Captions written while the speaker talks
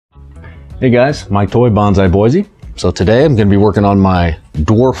Hey guys, Mike Toy, Bonsai Boise. So today I'm going to be working on my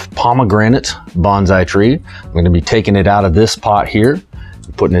Dwarf Pomegranate Bonsai tree. I'm going to be taking it out of this pot here,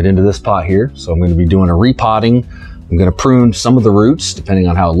 putting it into this pot here. So I'm going to be doing a repotting. I'm going to prune some of the roots depending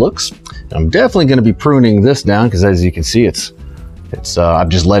on how it looks. And I'm definitely going to be pruning this down because as you can see, I've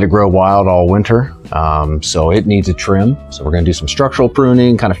just let it grow wild all winter. So it needs a trim. So we're going to do some structural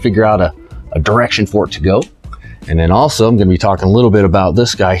pruning, kind of figure out a direction for it to go. And then also I'm going to be talking a little bit about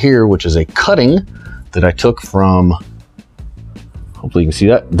this guy here, which is a cutting that I took from, hopefully you can see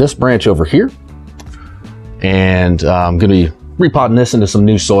that, this branch over here. And I'm going to be repotting this into some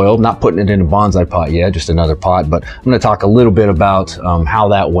new soil, not putting it in a bonsai pot yet, just another pot, but I'm going to talk a little bit about how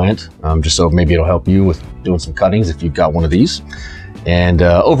that went, just so maybe it'll help you with doing some cuttings if you've got one of these. And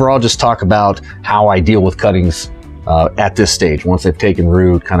overall, just talk about how I deal with cuttings at this stage, once they've taken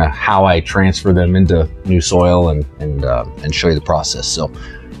root, kind of how I transfer them into new soil and show you the process. So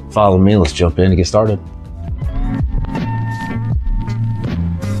follow me, let's jump in and get started.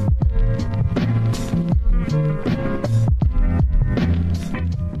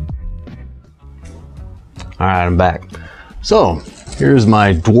 All right, I'm back. So here's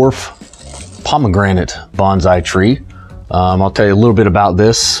my Dwarf Pomegranate Bonsai tree. I'll tell you a little bit about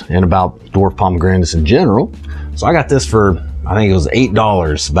this and about dwarf pomegranates in general. So I got this for, I think it was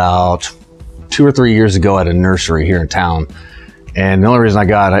 $8 about 2 or 3 years ago at a nursery here in town. And the only reason I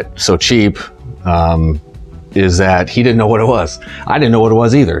got it so cheap is that he didn't know what it was. I didn't know what it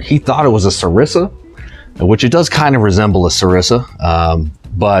was either. He thought it was a sarissa, which it does kind of resemble a sarissa,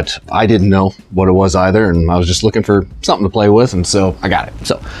 but I didn't know what it was either. And I was just looking for something to play with. And so I got it.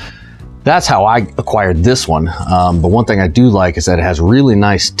 So that's how I acquired this one. But one thing I do like is that it has really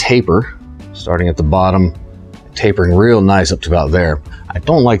nice taper, starting at the bottom, tapering real nice up to about there. I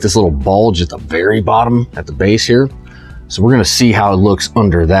don't like this little bulge at the very bottom at the base here. So we're gonna see how it looks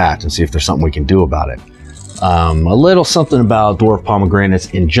under that and see if there's something we can do about it. A little something about dwarf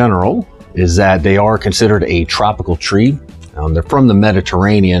pomegranates in general is that they are considered a tropical tree. They're from the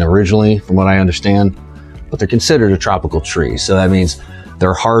Mediterranean originally, from what I understand, but they're considered a tropical tree. So that means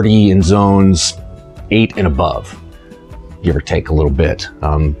they're hardy in zones 8 and above, give or take a little bit.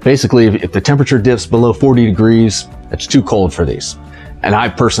 Basically, if the temperature dips below 40 degrees, it's too cold for these. And I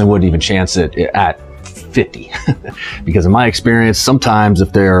personally wouldn't even chance it at 50 because in my experience, sometimes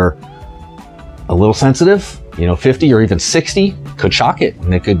if they're a little sensitive, 50 or even 60 could shock it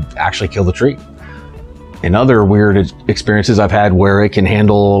and it could actually kill the tree. In other weird experiences I've had where it can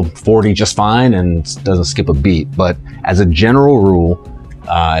handle 40 just fine and doesn't skip a beat. But as a general rule,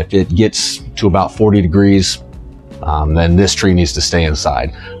 if it gets to about 40 degrees, then this tree needs to stay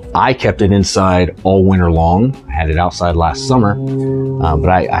inside. I kept it inside all winter long. I had it outside last summer, but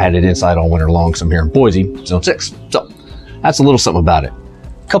I had it inside all winter long because I'm here in Boise, zone 6. So that's a little something about it.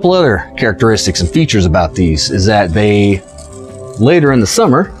 A couple other characteristics and features about these is that they, later in the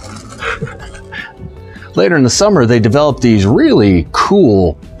summer, they develop these really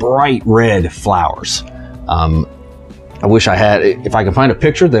cool, bright red flowers. I wish I had, if I can find a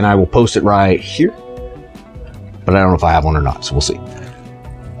picture, then I will post it right here. But I don't know if I have one or not, so we'll see.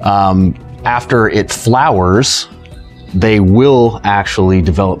 After it flowers, they will actually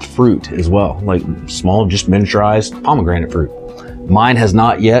develop fruit as well, like small, just miniaturized pomegranate fruit. Mine has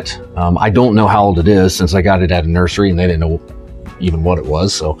not yet. I don't know how old it is since I got it at a nursery and they didn't know even what it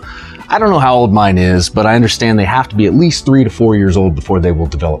was. So I don't know how old mine is, but I understand they have to be at least 3 to 4 years old before they will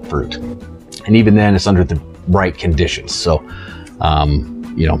develop fruit. And even then it's under the right conditions. So,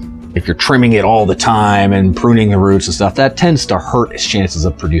 if you're trimming it all the time and pruning the roots and stuff, that tends to hurt its chances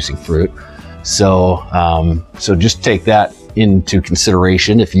of producing fruit. So, so just take that into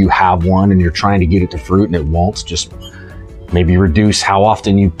consideration. If you have one and you're trying to get it to fruit and it won't, just maybe reduce how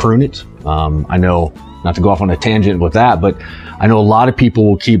often you prune it. I know, not to go off on a tangent with that, but I know a lot of people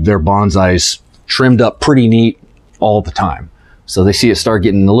will keep their bonsais trimmed up pretty neat all the time. So they see it start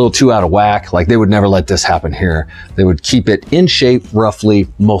getting a little too out of whack, like they would never let this happen here. They would keep it in shape roughly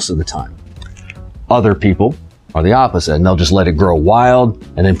most of the time. Other people are the opposite, and they'll just let it grow wild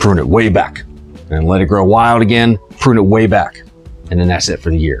and then prune it way back. And let it grow wild again, prune it way back. And then that's it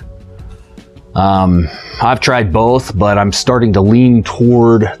for the year. I've tried both, but I'm starting to lean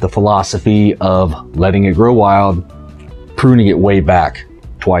toward the philosophy of letting it grow wild, pruning it way back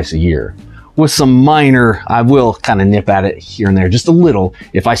twice a year. With some minor, I will kind of nip at it here and there just a little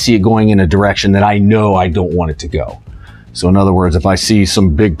if I see it going in a direction that I know I don't want it to go. So in other words, if I see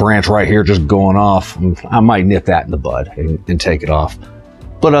some big branch right here just going off, I might nip that in the bud and take it off.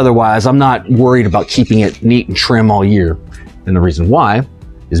 But otherwise, I'm not worried about keeping it neat and trim all year. And the reason why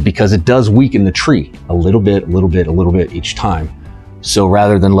is because it does weaken the tree a little bit each time. So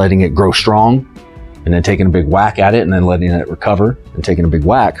rather than letting it grow strong and then taking a big whack at it and then letting it recover and taking a big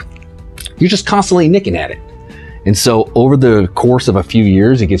whack, you're just constantly nicking at it. And so over the course of a few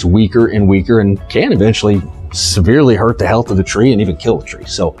years, it gets weaker and weaker and can eventually severely hurt the health of the tree and even kill the tree.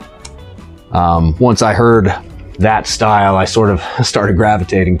 So once I heard that style, I sort of started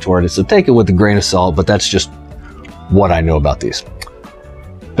gravitating toward it. So take it with a grain of salt, but that's just what I know about these.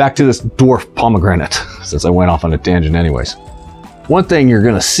 Back to this dwarf pomegranate, since I went off on a tangent anyways. One thing you're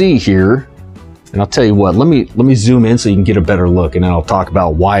gonna see here, and I'll tell you what, let me zoom in so you can get a better look, and then I'll talk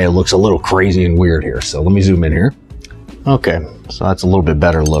about why it looks a little crazy and weird here. So let me zoom in here. Okay, so that's a little bit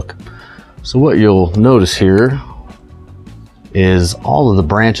better look. So what you'll notice here is all of the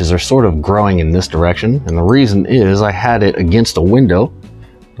branches are sort of growing in this direction. And the reason is I had it against a window,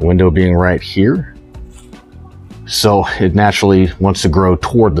 the window being right here. So it naturally wants to grow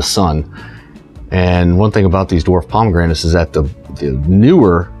toward the sun. And one thing about these dwarf pomegranates is that the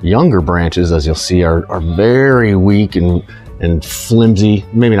newer, younger branches, as you'll see, are very weak and flimsy.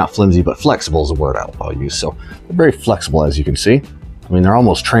 Maybe not flimsy, but flexible is the word I'll use. So they're very flexible, as you can see. I mean, they're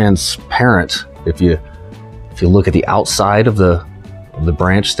almost transparent if you look at the outside of the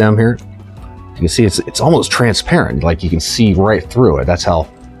branch stem here. You can see it's almost transparent, like you can see right through it. That's how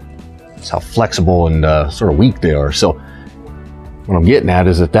flexible and sort of weak they are. So what I'm getting at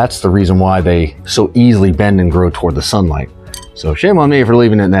is that that's the reason why they so easily bend and grow toward the sunlight. So shame on me for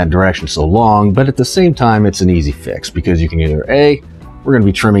leaving it in that direction so long, but at the same time, it's an easy fix because you can either A, we're gonna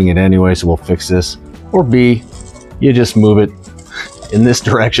be trimming it anyway, so we'll fix this, or B, you just move it in this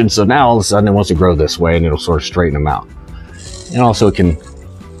direction. So now all of a sudden it wants to grow this way and it'll sort of straighten them out. And also it can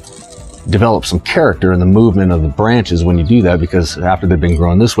develop some character in the movement of the branches when you do that, because after they've been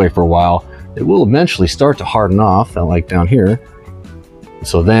growing this way for a while, it will eventually start to harden off, like down here.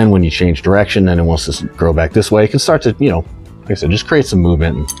 So then when you change direction and it wants to grow back this way, it can start to, like I said, just create some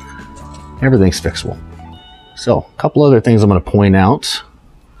movement and everything's fixable. So a couple other things I'm going to point out.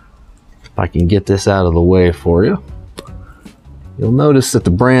 If I can get this out of the way for you. You'll notice that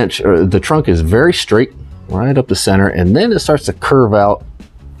the branch, or the trunk, is very straight right up the center, and then it starts to curve out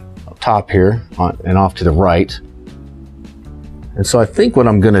up top here and off to the right. And so I think what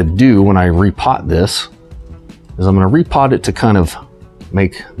I'm going to do when I repot this is I'm going to repot it to kind of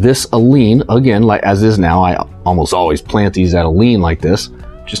make this a lean, again, like as is now. I almost always plant these at a lean like this,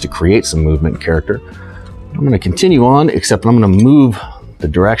 just to create some movement and character. I'm going to continue on, except I'm going to move the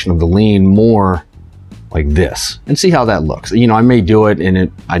direction of the lean more like this and see how that looks. I may do it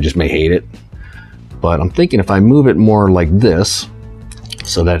and I just may hate it, but I'm thinking if I move it more like this,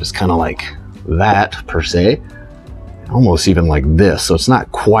 so that it's kind of like that per se, almost even like this, so it's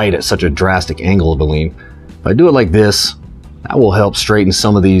not quite at such a drastic angle of a lean. If I do it like this, that will help straighten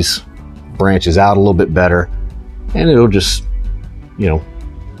some of these branches out a little bit better, and it'll just,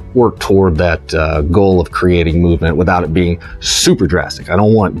 work toward that goal of creating movement without it being super drastic. I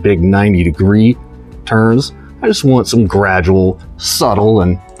don't want big 90-degree turns. I just want some gradual, subtle,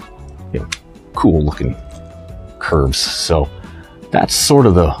 and cool looking curves. So that's sort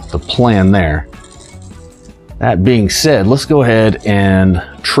of the plan there. That being said, let's go ahead and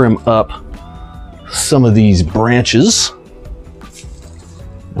trim up some of these branches.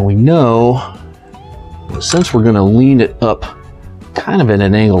 And we know, since we're going to lean it up kind of at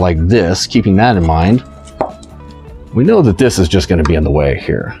an angle like this, keeping that in mind, we know that this is just going to be in the way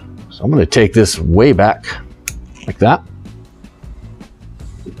here. So I'm going to take this way back like that.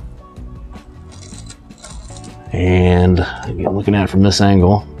 And again, looking at it from this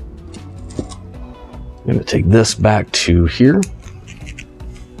angle, I'm going to take this back to here.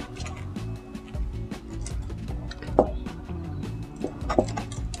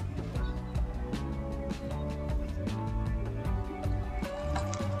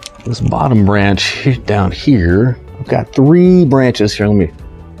 This bottom branch down here, I've got 3 branches here. Let me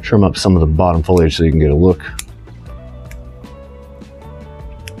trim up some of the bottom foliage so you can get a look.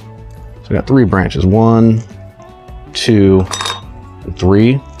 So I got 3 branches, 1, 2, and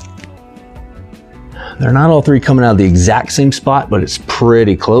 3. They're not all 3 coming out of the exact same spot, but it's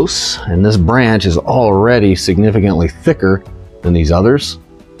pretty close. And this branch is already significantly thicker than these others.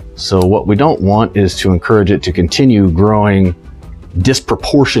 So what we don't want is to encourage it to continue growing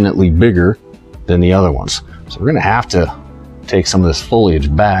disproportionately bigger than the other ones. So we're gonna have to take some of this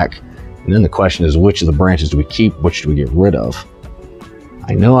foliage back. And then the question is, which of the branches do we keep? Which do we get rid of?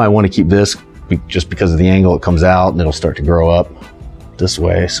 I know I want to keep this just because of the angle it comes out, and it'll start to grow up this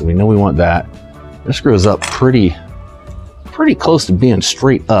way. So we know we want that. This grows up pretty close to being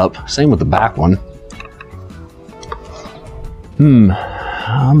straight up. Same with the back one.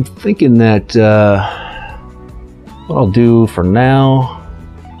 I'm thinking that, what I'll do for now,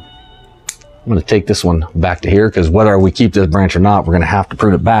 I'm going to take this one back to here, because whether we keep this branch or not, we're going to have to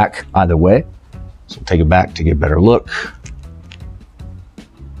prune it back either way. So we'll take it back to get a better look.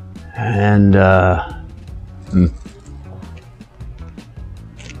 And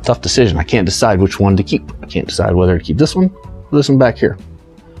tough decision. I can't decide which one to keep. I can't decide whether to keep this one or this one back here.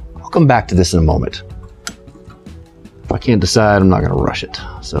 I'll come back to this in a moment. If I can't decide, I'm not going to rush it.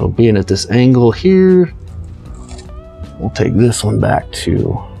 So being at this angle here, we'll take this one back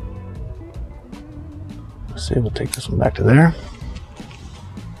to, let's see, we'll take this one back to there.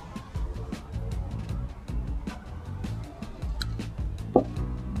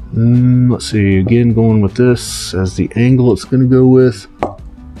 Let's see, again, going with this as the angle it's going to go with.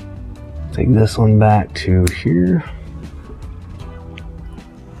 Take this one back to here.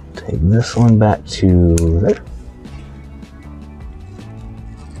 Take this one back to there.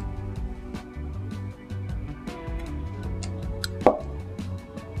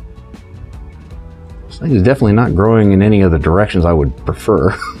 This thing is definitely not growing in any of the directions I would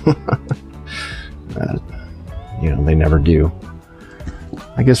prefer. You know, they never do.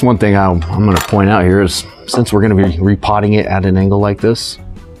 I guess one thing I'm going to point out here is, since we're going to be repotting it at an angle like this,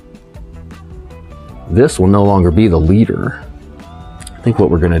 this will no longer be the leader. I think what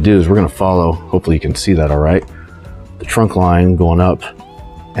we're going to do is we're going to follow, hopefully you can see that all right, the trunk line going up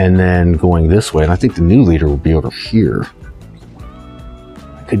and then going this way. And I think the new leader will be over here.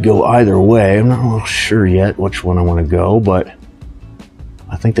 I could go either way. I'm not real sure yet which one I want to go, but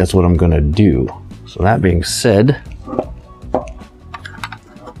I think that's what I'm going to do. So that being said,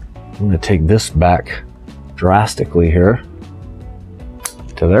 I'm going to take this back drastically here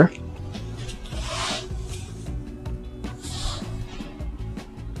to there.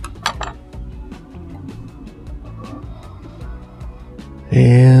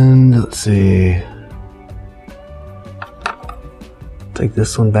 And let's see, take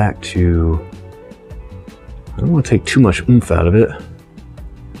this one back to, I don't want to take too much oomph out of it.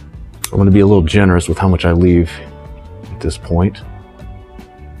 I'm going to be a little generous with how much I leave at this point.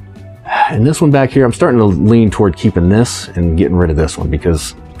 And this one back here, I'm starting to lean toward keeping this and getting rid of this one,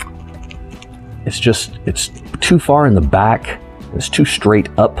 because it's too far in the back. It's too straight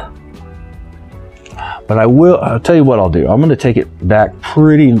up. But I'll tell you what I'll do. I'm going to take it back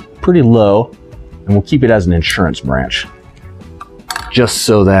pretty low, and we'll keep it as an insurance branch. Just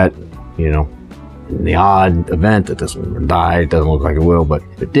so that, you know, in the odd event that this one would die, it doesn't look like it will, but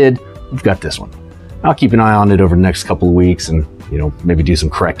if it did, we've got this one. I'll keep an eye on it over the next couple of weeks and, you know, maybe do some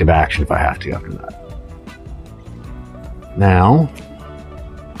corrective action if I have to after that. Now,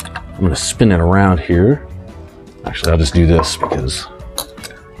 I'm going to spin it around here. Actually, I'll just do this because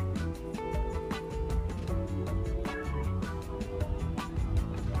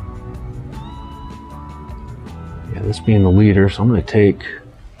this being the leader, so I'm going to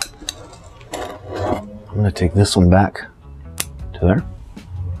take this one back to there.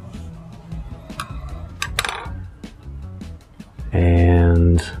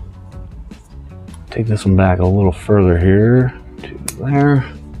 And take this one back a little further here to there.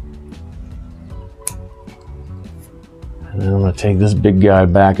 And then I'm going to take this big guy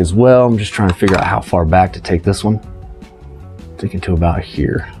back as well. I'm just trying to figure out how far back to take this one. Take it to about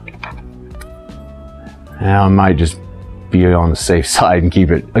here. Now I might just be on the safe side and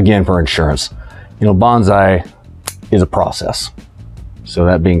keep it, again, for insurance. You know, bonsai is a process. So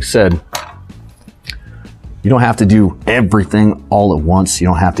that being said, you don't have to do everything all at once. You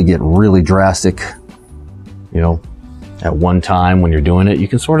don't have to get really drastic, you know, at one time when you're doing it. You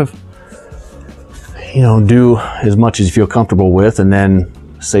can sort of, you know, do as much as you feel comfortable with, and then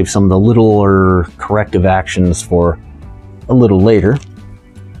save some of the littler corrective actions for a little later.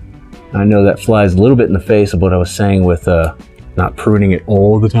 I know that flies a little bit in the face of what I was saying with not pruning it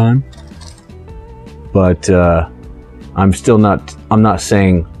all the time, but I'm not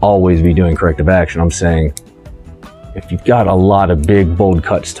saying always be doing corrective action. I'm saying if you've got a lot of big, bold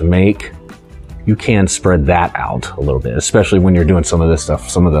cuts to make, you can spread that out a little bit, especially when you're doing some of this stuff,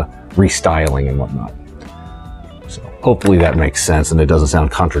 some of the restyling and whatnot. So hopefully that makes sense and it doesn't sound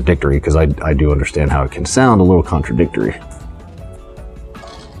contradictory, because I do understand how it can sound a little contradictory.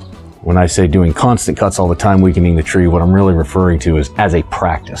 When I say doing constant cuts all the time, weakening the tree, what I'm really referring to is as a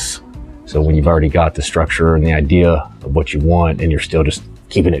practice. So when you've already got the structure and the idea of what you want, and you're still just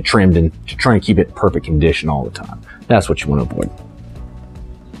keeping it trimmed and trying to keep it in perfect condition all the time. That's what you want to avoid.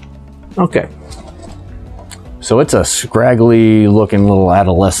 Okay. So it's a scraggly looking little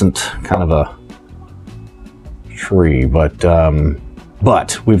adolescent kind of a tree, but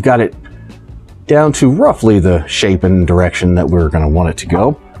we've got it down to roughly the shape and direction that we're going to want it to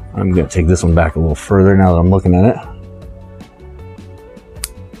go. I'm going to take this one back a little further now that I'm looking at it.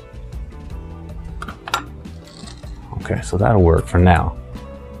 Okay, so that'll work for now.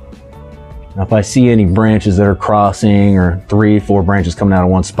 Now, if I see any branches that are crossing or 3-4 branches coming out of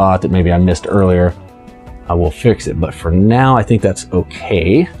one spot that maybe I missed earlier, I will fix it. But for now, I think that's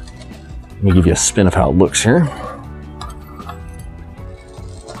okay. Let me give you a spin of how it looks here.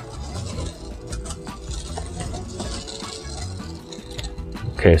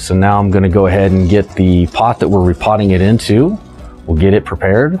 Okay, so now I'm gonna go ahead and get the pot that we're repotting it into. We'll get it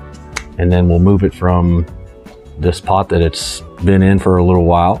prepared, and then we'll move it from this pot that it's been in for a little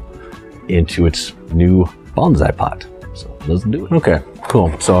while into its new bonsai pot. So let's do it. Okay,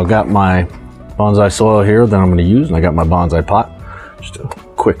 cool. So I got my bonsai soil here that I'm gonna use, and I got my bonsai pot. Just a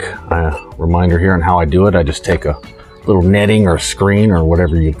quick reminder here on how I do it. I just take a little netting or screen or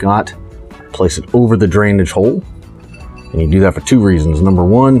whatever you've got, place it over the drainage hole. And you do that for 2 reasons. Number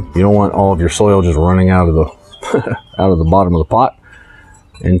 1, you don't want all of your soil just running out of the out of the bottom of the pot.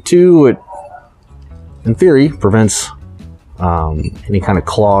 And 2, it, in theory, prevents any kind of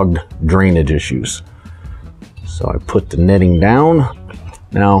clogged drainage issues. So I put the netting down.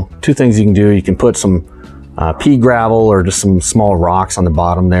 Now, 2 things you can do. You can put some pea gravel or just some small rocks on the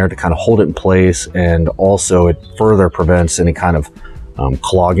bottom there to kind of hold it in place, and also it further prevents any kind of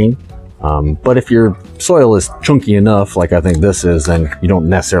clogging. But if your soil is chunky enough, like I think this is, then you don't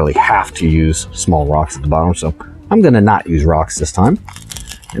necessarily have to use small rocks at the bottom. So I'm gonna not use rocks this time.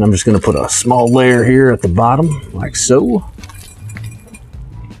 And I'm just gonna put a small layer here at the bottom, like so.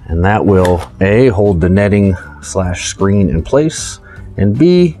 And that will A, hold the netting slash screen in place, and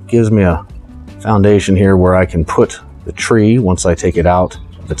B, gives me a foundation here where I can put the tree once I take it out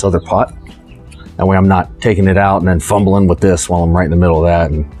of its other pot. That way I'm not taking it out and then fumbling with this while I'm right in the middle of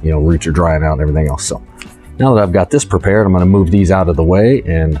that, and roots are drying out and everything else. So now that I've got this prepared, I'm going to move these out of the way,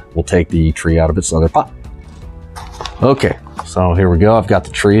 and we'll take the tree out of its other pot. Okay, so here we go. I've got the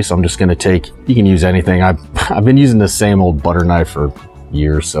tree, so I'm just going to take, you can use anything. I've been using the same old butter knife for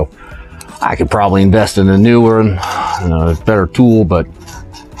years, so I could probably invest in a newer and better tool, but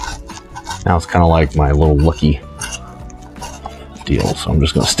now it's kind of like my little lucky deal. So I'm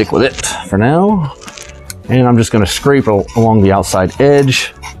just going to stick with it for now, and I'm just going to scrape along the outside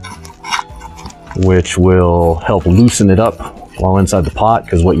edge, which will help loosen it up while inside the pot,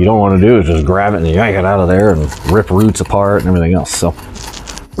 because what you don't want to do is just grab it and yank it out of there and rip roots apart and everything else. So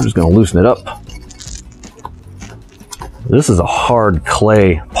we're just going to loosen it up. This is a hard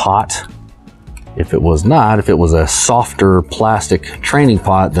clay pot. If it was a softer plastic training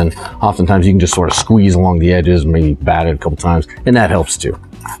pot, then oftentimes you can just sort of squeeze along the edges, maybe bat it a couple times, and that helps too.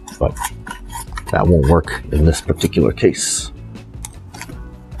 But that won't work in this particular case.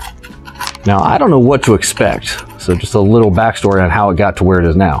 Now, I don't know what to expect, so just a little backstory on how it got to where it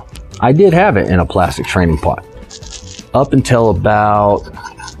is now. I did have it in a plastic training pot up until about,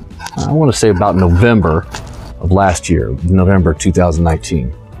 I want to say about November of last year, November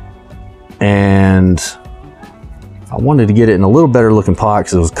 2019. And I wanted to get it in a little better looking pot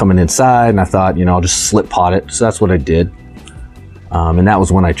because it was coming inside, and I thought, I'll just slip pot it. So that's what I did. And that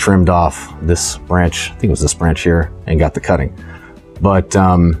was when I trimmed off this branch, I think it was this branch here, and got the cutting. But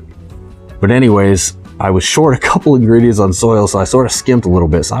anyways, I was short a couple ingredients on soil, so I sort of skimped a little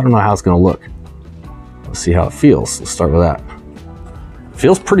bit. So I don't know how it's gonna look. Let's see how it feels. Let's start with that. It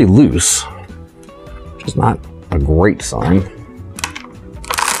feels pretty loose, which is not a great sign.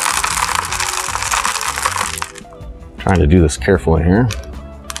 Trying to do this carefully here.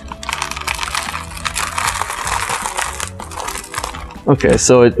 Okay,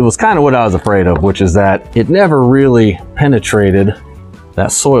 so it was kind of what I was afraid of, which is that it never really penetrated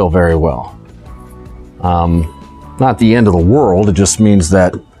that soil very well. Not the end of the world, it just means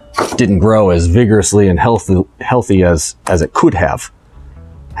that it didn't grow as vigorously and healthy as it could have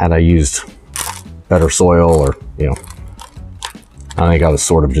had I used better soil, or I think I was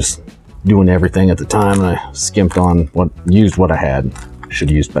sort of just doing everything at the time, and I skimped on used what I had. Should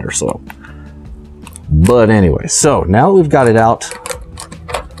have used better soil. But anyway, so now we've got it out,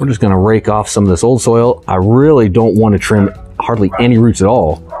 we're just going to rake off some of this old soil. I really don't want to trim hardly any roots at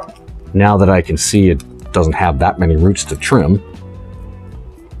all, now that I can see it doesn't have that many roots to trim.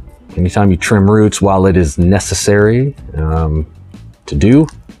 Anytime you trim roots, while it is necessary to do,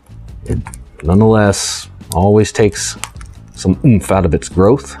 it nonetheless always takes some oomph out of its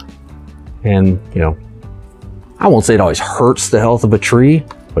growth. And, I won't say it always hurts the health of a tree,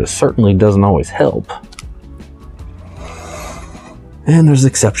 but it certainly doesn't always help. And there's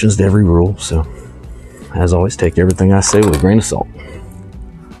exceptions to every rule, so as always, take everything I say with a grain of salt.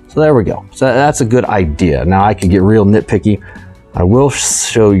 So there we go. So that's a good idea. Now I can get real nitpicky. I will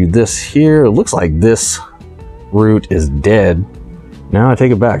show you this here. It looks like this root is dead. Now I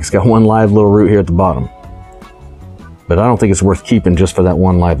take it back. It's got one live little root here at the bottom. but I don't think it's worth keeping just for that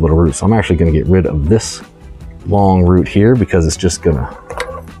one live little root. So I'm actually gonna get rid of this long root here because it's just gonna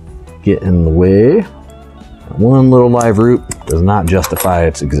get in the way. One little live root does not justify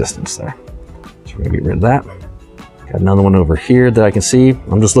its existence there. So we're gonna get rid of that. Got another one over here that I can see.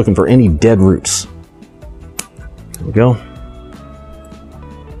 I'm just looking for any dead roots. There we go.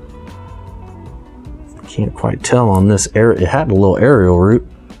 Can't quite tell on this area. It had a little aerial root.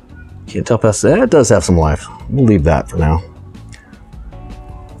 Can't tell past that. It does have some life. We'll leave that for now.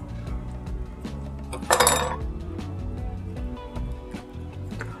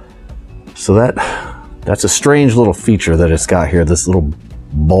 So that's a strange little feature that it's got here, this little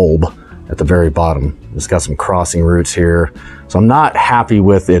bulb at the very bottom. It's got some crossing roots here. So I'm not happy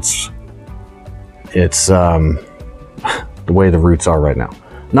with its the way the roots are right now.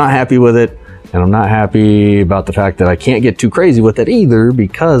 Not happy with it, and I'm not happy about the fact that I can't get too crazy with it either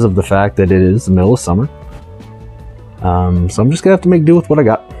because of the fact that it is the middle of summer. So I'm just gonna have to make do with what I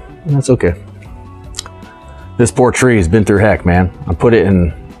got, and that's okay. This poor tree has been through heck, man. I put it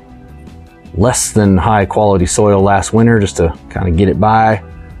in less than high quality soil last winter just to kind of get it by.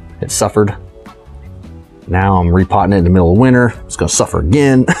 It suffered. Now I'm repotting it in the middle of winter. It's gonna suffer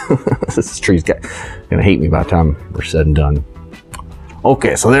again. This tree's gonna hate me by the time we're said and done.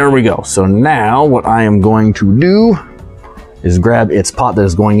 Okay, so there we go. So now what I am going to do is grab its pot that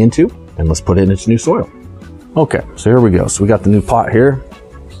it's going into and let's put it in its new soil. Okay, so here we go. So we got the new pot here.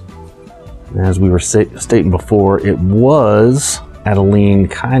 As we were stating before, it was at a lean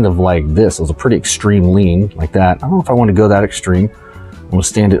kind of like this. It was a pretty extreme lean like that. I don't know if I want to go that extreme. I'm gonna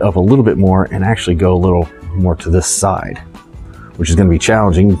stand it up a little bit more and actually go a little more to this side, which is gonna be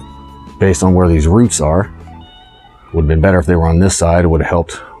challenging based on where these roots are. Would have been better if they were on this side. It would have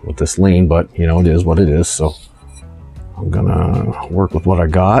helped with this lean, but you know, it is what it is. So I'm gonna work with what I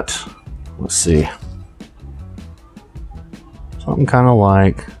got. Let's see. Something kind of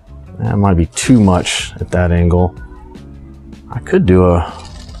like, that might be too much at that angle. I could do a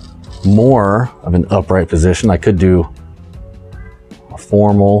more of an upright position. I could do a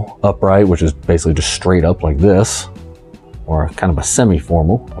formal upright, which is basically just straight up like this, or kind of a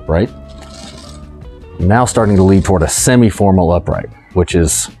semi-formal upright. I'm now starting to lead toward a semi-formal upright, which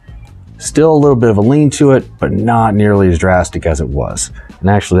is still a little bit of a lean to it, but not nearly as drastic as it was. And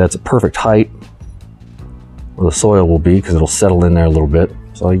actually that's a perfect height where the soil will be because it'll settle in there a little bit.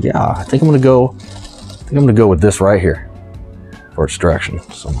 So yeah, I think I'm gonna go with this right here for its direction.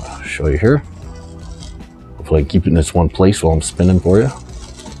 So I'm gonna show you here. Hopefully I can keep it in this one place while I'm spinning for you.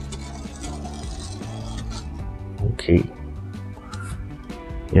 Okay.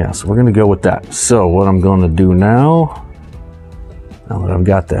 Yeah, so we're gonna go with that. So what I'm gonna do now that I've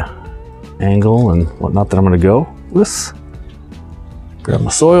got the angle and whatnot that I'm gonna go with, grab my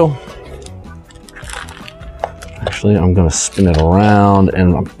soil. Actually, I'm gonna spin it around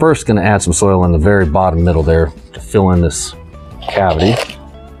and I'm first gonna add some soil in the very bottom middle there to fill in this cavity.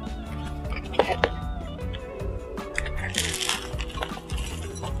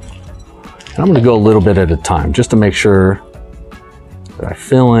 And I'm gonna go a little bit at a time just to make sure that I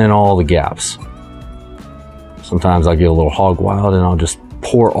fill in all the gaps. Sometimes I get a little hog wild and I'll just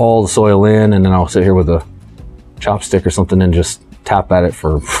pour all the soil in and then I'll sit here with a chopstick or something and just tap at it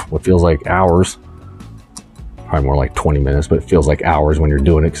for what feels like hours. Probably more like 20 minutes, but it feels like hours when you're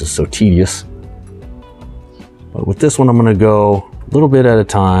doing it because it's so tedious. But with this one, I'm gonna go a little bit at a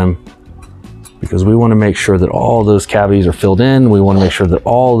time because we wanna make sure that all those cavities are filled in. We wanna make sure that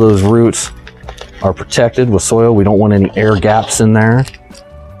all those roots are protected with soil. We don't want any air gaps in there.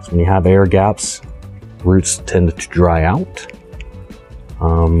 So when you have air gaps, roots tend to dry out.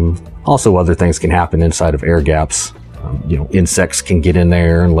 Also, other things can happen inside of air gaps. You know, insects can get in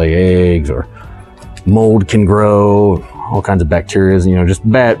there and lay eggs, or mold can grow, all kinds of bacteria, you know, just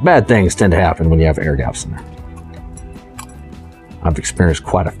bad things tend to happen when you have air gaps in there. I've experienced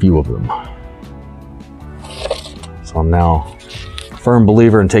quite a few of them. So I'm now a firm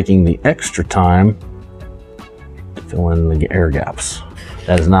believer in taking the extra time to fill in the air gaps.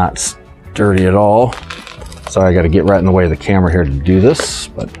 That is not sturdy at all. Sorry, I got to get right in the way of the camera here to do this,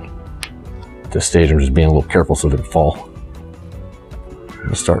 but at this stage I'm just being a little careful so it doesn't fall. I'm going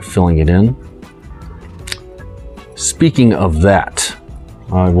to start filling it in. Speaking of that,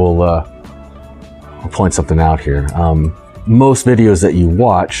 I'll point something out here. Most videos that you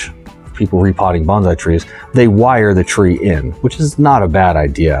watch, people repotting bonsai trees, they wire the tree in, which is not a bad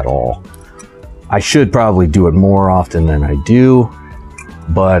idea at all. I should probably do it more often than I do,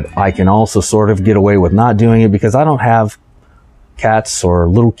 but I can also sort of get away with not doing it because I don't have cats or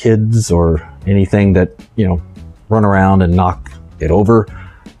little kids or anything that, you know, run around and knock it over.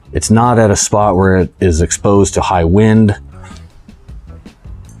 It's not at a spot where it is exposed to high wind.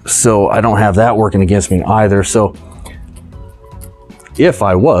 So I don't have that working against me either. So if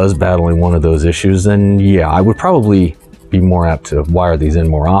I was battling one of those issues, then yeah, I would probably be more apt to wire these in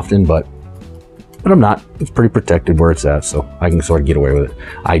more often, but I'm not. It's pretty protected where it's at, so I can sort of get away with it.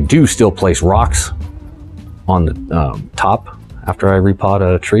 I do still place rocks on the top after I repot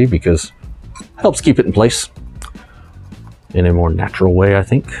a tree because it helps keep it in place in a more natural way, I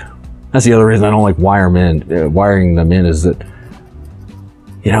think. That's the other reason I don't like wiring them in is that,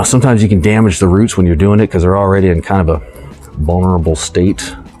 you know, sometimes you can damage the roots when you're doing it because they're already in kind of a vulnerable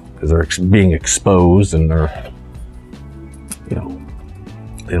state because they're being exposed and they're, you know,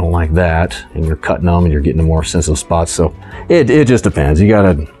 they don't like that, and you're cutting them and you're getting to more sensitive spots. So it just depends. You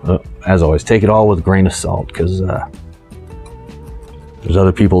gotta, as always, take it all with a grain of salt because there's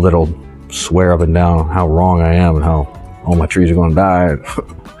other people that'll swear up and down how wrong I am and how all my trees are going to die.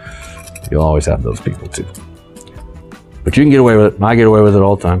 You'll always have those people too. But you can get away with it. I get away with it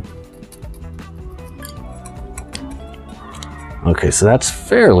all the time. Okay, so that's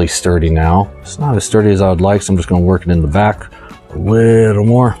fairly sturdy now. It's not as sturdy as I would like, so I'm just going to work it in the back a little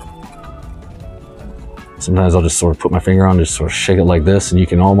more. Sometimes I'll just sort of put my finger on, just sort of shake it like this, and you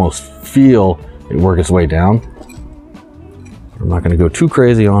can almost feel it work its way down. I'm not going to go too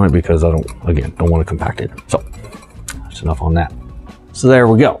crazy on it because I don't want to compact it. So that's enough on that. So there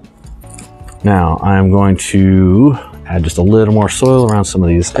we go. Now I'm going to add just a little more soil around some of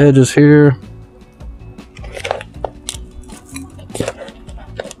these edges here.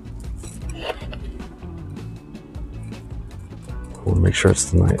 We'll make sure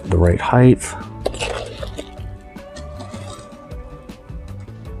it's the right height.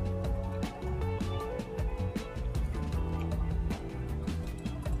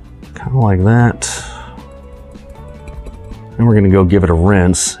 Kind of like that. Then we're going to go give it a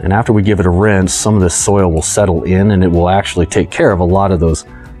rinse. And after we give it a rinse, some of this soil will settle in and it will actually take care of a lot of those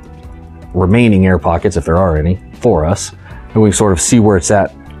remaining air pockets, if there are any, for us. And we can sort of see where it's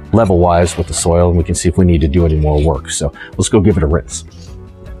at level-wise with the soil, and we can see if we need to do any more work. So let's go give it a rinse.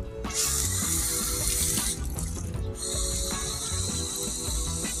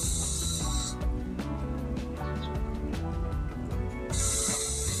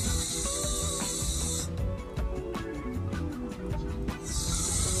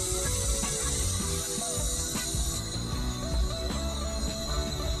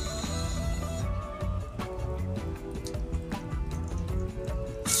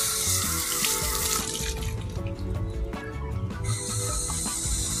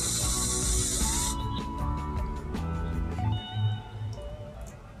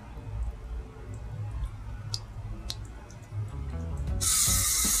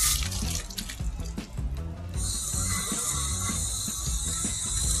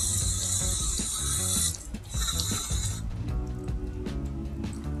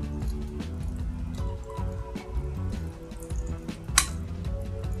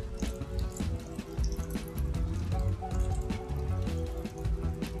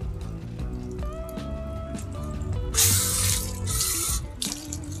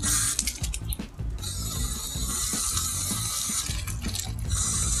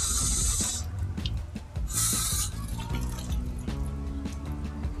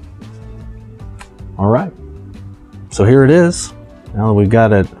 All right, so here it is. Now that we've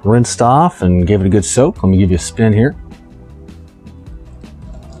got it rinsed off and gave it a good soak, let me give you a spin here.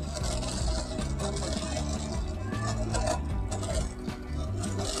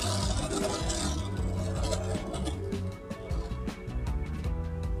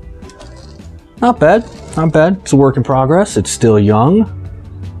 Not bad, not bad. It's a work in progress. It's still young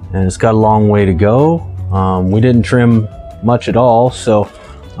and it's got a long way to go. We didn't trim much at all, so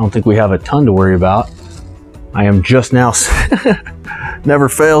I don't think we have a ton to worry about. I am just now, never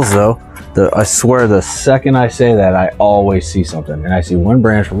fails though. I swear the second I say that, I always see something. And I see one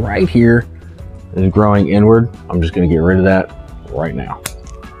branch right here that is growing inward. I'm just gonna get rid of that right now.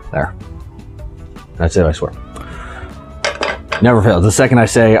 There, that's it, I swear. Never fails. The second I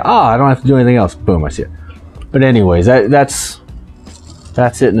say, I don't have to do anything else, boom, I see it. But anyways, that's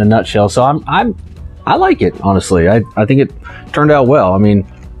it in a nutshell. So I like it, honestly. I think it turned out well. I mean,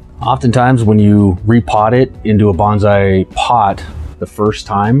 oftentimes when you repot it into a bonsai pot the first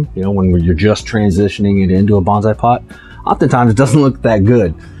time, you know, when you're just transitioning it into a bonsai pot, oftentimes it doesn't look that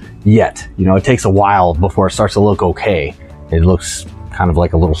good yet. You know, it takes a while before it starts to look okay. It looks kind of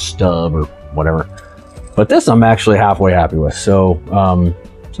like a little stub or whatever. But this I'm actually halfway happy with. So,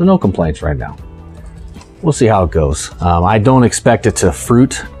 so no complaints right now. We'll see how it goes. I don't expect it to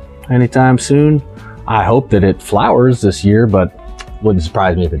fruit anytime soon. I hope that it flowers this year, but wouldn't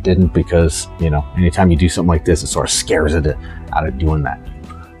surprise me if it didn't, because, you know, anytime you do something like this, it sort of scares it out of doing that.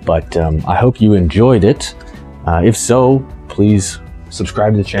 But I hope you enjoyed it. If so, please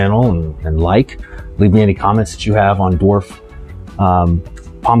subscribe to the channel and like. Leave me any comments that you have on dwarf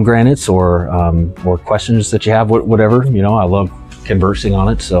pomegranates, or questions that you have, whatever. You know, I love conversing on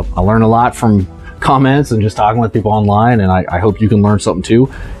it. So I learn a lot from comments and just talking with people online, and I hope you can learn something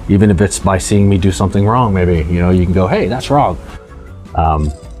too, even if it's by seeing me do something wrong. Maybe, you know, you can go, hey, that's wrong.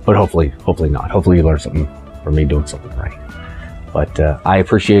 But hopefully not. Hopefully you learn something from me doing something right. But I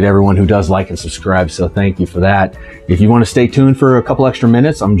appreciate everyone who does like and subscribe, so thank you for that. If you want to stay tuned for a couple extra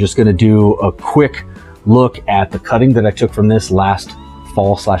minutes, I'm just going to do a quick look at the cutting that I took from this last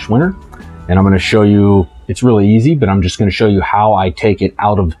fall/winter. And I'm going to show you, it's really easy, but I'm just going to show you how I take it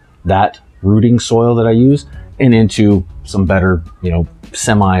out of that rooting soil that I use and into some better, you know,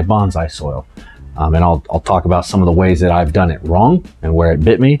 semi bonsai soil. And I'll talk about some of the ways that I've done it wrong and where it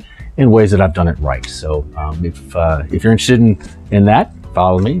bit me, and ways that I've done it right. So if you're interested in that,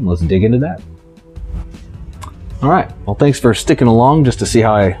 follow me and let's dig into that. All right, well, thanks for sticking along just to see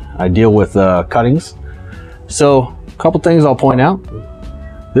how I deal with cuttings. So a couple things I'll point out.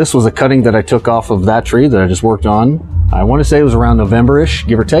 This was a cutting that I took off of that tree that I just worked on. I want to say it was around November-ish,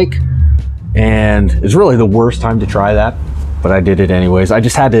 give or take. And it's really the worst time to try that, but I did it anyways. I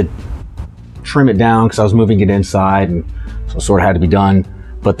just had to trim it down because I was moving it inside, and so it sort of had to be done.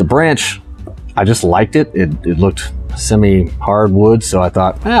 But the branch, I just liked it. It looked semi-hard wood, so I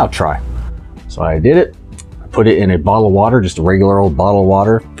thought, I'll try. So I did it. I put it in a bottle of water, just a regular old bottle of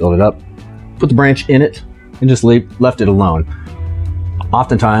water, filled it up, put the branch in it, and just left it alone.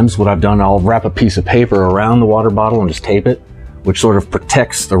 Oftentimes, what I've done, I'll wrap a piece of paper around the water bottle and just tape it, which sort of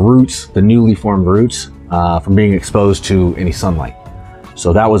protects the roots, the newly formed roots, from being exposed to any sunlight.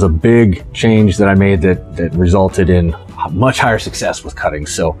 So that was a big change that I made that resulted in much higher success with cutting.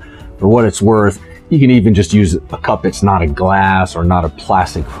 So for what it's worth, you can even just use a cup that's not a glass or not a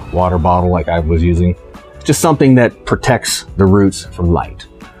plastic water bottle like I was using. It's just something that protects the roots from light.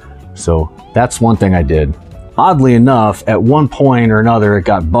 So that's one thing I did. Oddly enough, at one point or another, it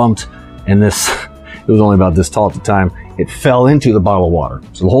got bumped, and this, it was only about this tall at the time, it fell into the bottle of water.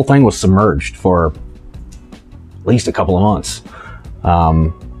 So the whole thing was submerged for at least a couple of months.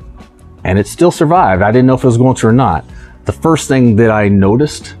 And it still survived. I didn't know if it was going to or not. The first thing that I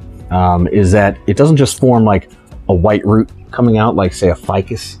noticed is that it doesn't just form like a white root coming out like, say, a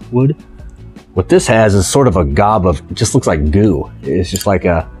ficus would. What this has is sort of a gob of, it just looks like goo. It's just like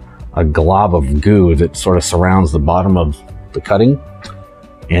a glob of goo that sort of surrounds the bottom of the cutting,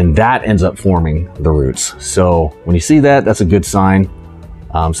 and that ends up forming the roots. So when you see that, that's a good sign.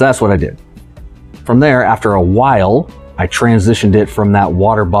 So that's what I did. From there, after a while, I transitioned it from that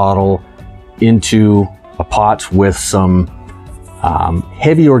water bottle into a pot with some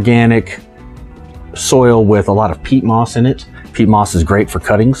heavy organic soil with a lot of peat moss in it. Peat moss is great for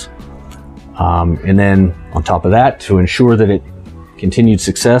cuttings. And then on top of that, to ensure that it continued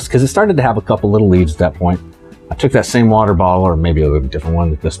success, because it started to have a couple little leaves at that point, I took that same water bottle, or maybe a different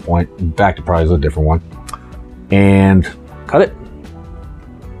one at this point, in fact, it probably was a different one, and cut it,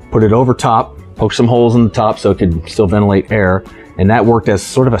 put it over top, poked some holes in the top so it could still ventilate air, and that worked as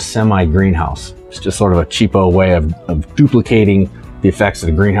sort of a semi-greenhouse. It's just sort of a cheapo way of duplicating the effects that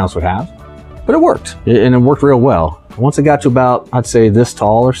a greenhouse would have, but it worked, and it worked real well. Once it got to about, I'd say, this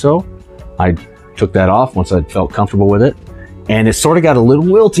tall or so, I took that off once I felt comfortable with it, and it sort of got a little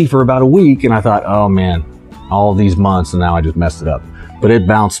wilty for about a week, and I thought, oh man, all these months, and now I just messed it up. But it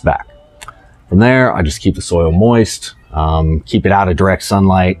bounced back. From there, I just keep the soil moist, keep it out of direct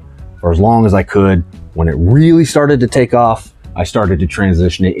sunlight for as long as I could. When it really started to take off, I started to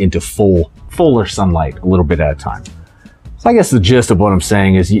transition it into fuller sunlight a little bit at a time. So I guess the gist of what I'm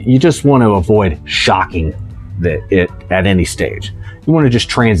saying is you just want to avoid shocking it at any stage. You want to just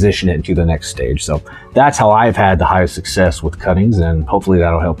transition it into the next stage. So that's how I've had the highest success with cuttings, and hopefully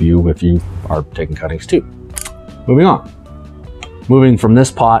that'll help you if you are taking cuttings too. Moving on. Moving from this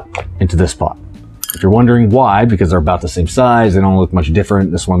pot into this pot. If you're wondering why, because they're about the same size, they don't look much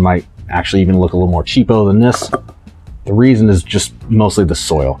different. This one might actually even look a little more cheapo than this. The reason is just mostly the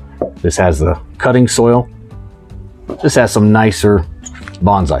soil. This has the cutting soil. This has some nicer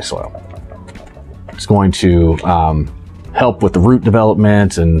bonsai soil. It's going to help with the root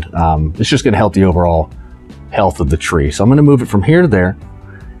development, and it's just going to help the overall health of the tree. So I'm going to move it from here to there,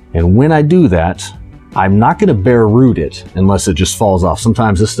 and when I do that, I'm not going to bare root it unless it just falls off.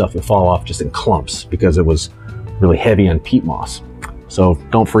 Sometimes this stuff will fall off just in clumps because it was really heavy on peat moss. So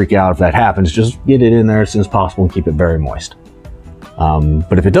don't freak out if that happens. Just get it in there as soon as possible and keep it very moist.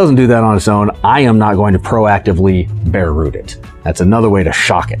 But if it doesn't do that on its own, I am not going to proactively bare root it. That's another way to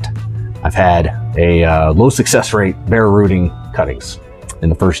shock it. I've had a low success rate bare rooting cuttings in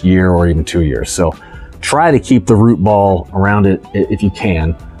the first year or even 2 years. So try to keep the root ball around it if you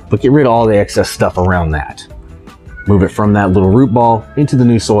can, but get rid of all the excess stuff around that. Move it from that little root ball into the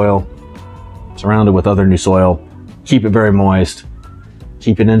new soil, surround it with other new soil, keep it very moist,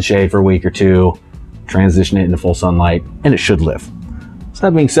 keep it in shade for a week or two, transition it into full sunlight, and it should live. So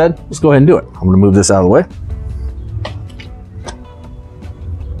that being said, let's go ahead and do it. I'm gonna move this out of the way.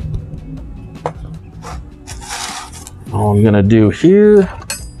 All I'm gonna do here,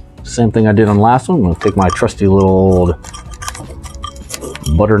 same thing I did on the last one. I'm gonna take my trusty little old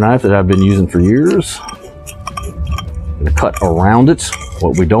butter knife that I've been using for years. I'm gonna cut around it.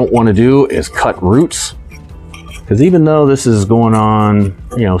 What we don't wanna do is cut roots, because even though this is going on,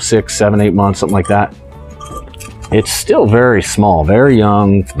 6, 7, 8 months, something like that, it's still very small, very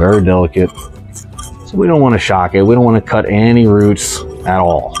young, very delicate. So we don't wanna shock it. We don't wanna cut any roots at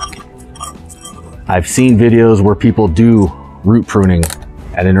all. I've seen videos where people do root pruning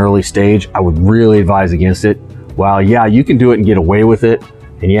at an early stage. I would really advise against it. While yeah, you can do it and get away with it,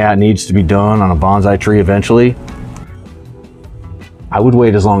 and yeah, it needs to be done on a bonsai tree eventually, I would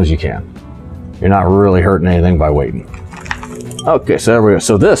wait as long as you can. You're not really hurting anything by waiting. Okay, so there we go.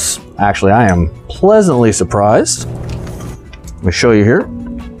 So this, actually, I am pleasantly surprised. Let me show you here.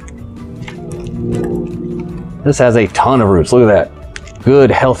 This has a ton of roots. Look at that. Good,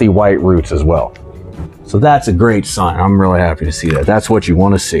 healthy white roots as well. So that's a great sign. I'm really happy to see that. That's what you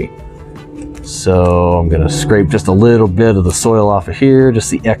want to see. So I'm gonna scrape just a little bit of the soil off of here, just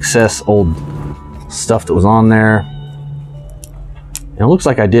the excess old stuff that was on there. And it looks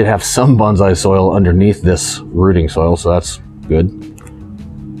like I did have some bonsai soil underneath this rooting soil, so that's good.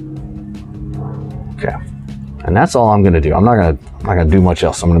 Okay, and that's all I'm gonna do. I'm not gonna do much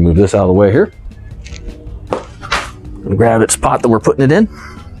else. I'm gonna move this out of the way here. I'm gonna grab its pot that we're putting it in.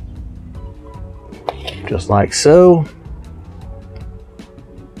 Just like so.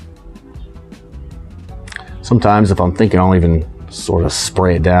 Sometimes if I'm thinking, I'll even sort of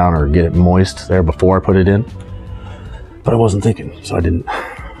spray it down or get it moist there before I put it in. But I wasn't thinking, so I didn't.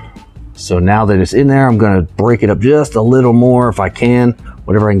 So now that it's in there, I'm gonna break it up just a little more if I can,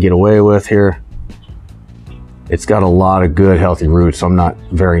 whatever I can get away with here. It's got a lot of good healthy roots, so I'm not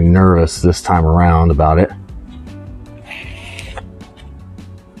very nervous this time around about it.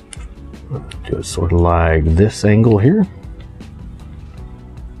 Do it sort of like this angle here.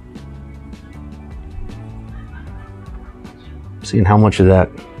 Seeing how much of that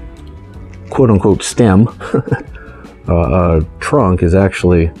quote-unquote stem trunk is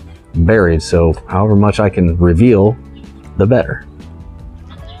actually buried, so however much I can reveal, the better.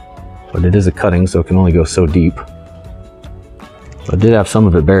 But it is a cutting, so it can only go so deep. I did have some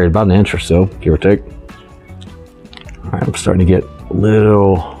of it buried, about an inch or so, give or take. All right, I'm starting to get a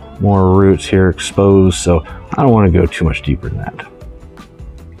little more roots here exposed, so I don't want to go too much deeper than that.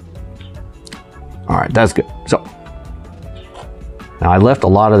 All right, that's good. So now I left a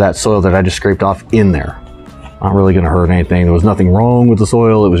lot of that soil that I just scraped off in there. Not really going to hurt anything. There was nothing wrong with the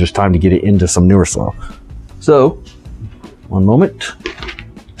soil. It was just time to get it into some newer soil. So, one moment.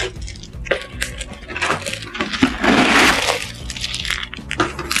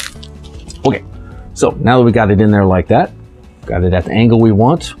 Okay, so now that we got it in there like that, got it at the angle we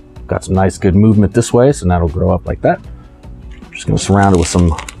want, got some nice good movement this way, so now it'll grow up like that. I'm just going to surround it with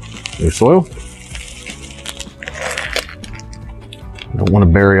some new soil. I don't want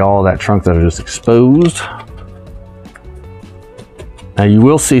to bury all that trunk that I just exposed. Now you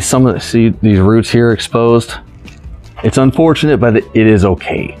will see these roots here exposed. It's unfortunate, but it is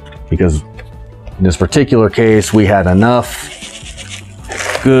okay, because in this particular case, we had enough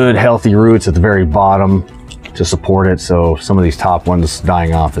good healthy roots at the very bottom to support it. So some of these top ones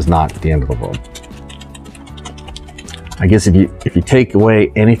dying off is not the end of the world. I guess if you take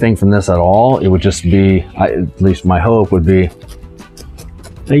away anything from this at all, it would just be, at least my hope would be,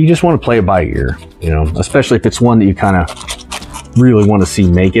 that you just want to play it by ear, especially if it's one that you kind of really want to see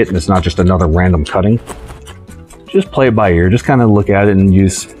make it and it's not just another random cutting. Just play it by ear. Just kind of look at it and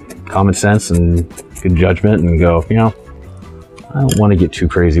use common sense and good judgment and go, I don't want to get too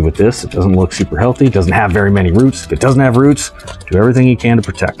crazy with this. It doesn't look super healthy. It doesn't have very many roots. If it doesn't have roots, do everything you can to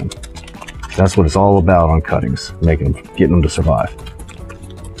protect them. That's what it's all about on cuttings, getting them to survive.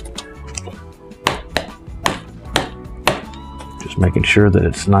 Just making sure that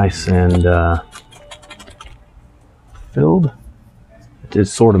it's nice and filled. It did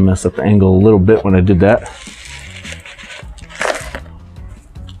sort of mess up the angle a little bit when I did that.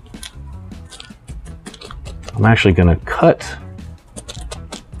 I'm actually going to cut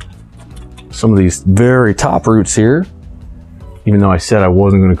some of these very top roots here. Even though I said I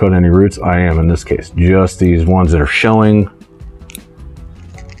wasn't going to cut any roots, I am in this case. Just these ones that are showing.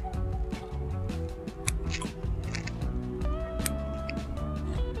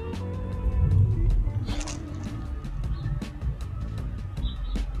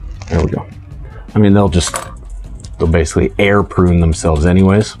 There we go. I mean, they'll basically air prune themselves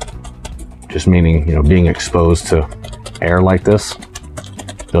anyways. Just meaning, you know, being exposed to air like this,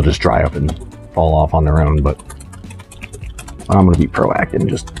 they'll just dry up and fall off on their own. But I'm going to be proactive and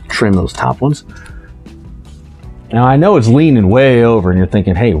just trim those top ones. Now I know it's leaning way over and you're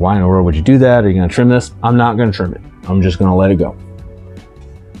thinking, hey, why in the world would you do that? Are you going to trim this? I'm not going to trim it. I'm just going to let it go.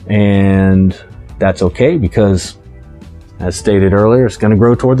 And that's okay, because as stated earlier, it's going to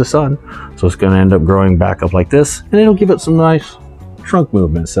grow toward the sun. So it's going to end up growing back up like this, and it'll give it some nice trunk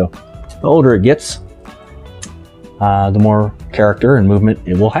movement. So the older it gets, the more character and movement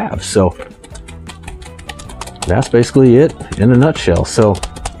it will have. So that's basically it in a nutshell. So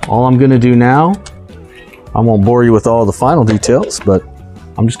all I'm going to do now, I won't bore you with all the final details, but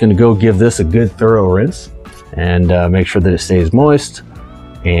I'm just going to go give this a good thorough rinse and make sure that it stays moist.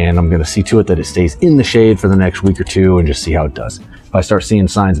 And I'm going to see to it that it stays in the shade for the next week or two and just see how it does. If I start seeing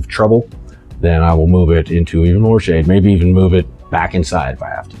signs of trouble, then I will move it into even more shade, maybe even move it back inside if I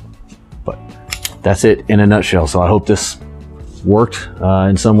have to. But that's it in a nutshell. So I hope this worked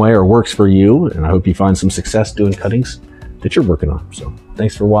in some way or works for you, and I hope you find some success doing cuttings that you're working on. So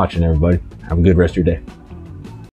thanks for watching, everybody. Have a good rest of your day.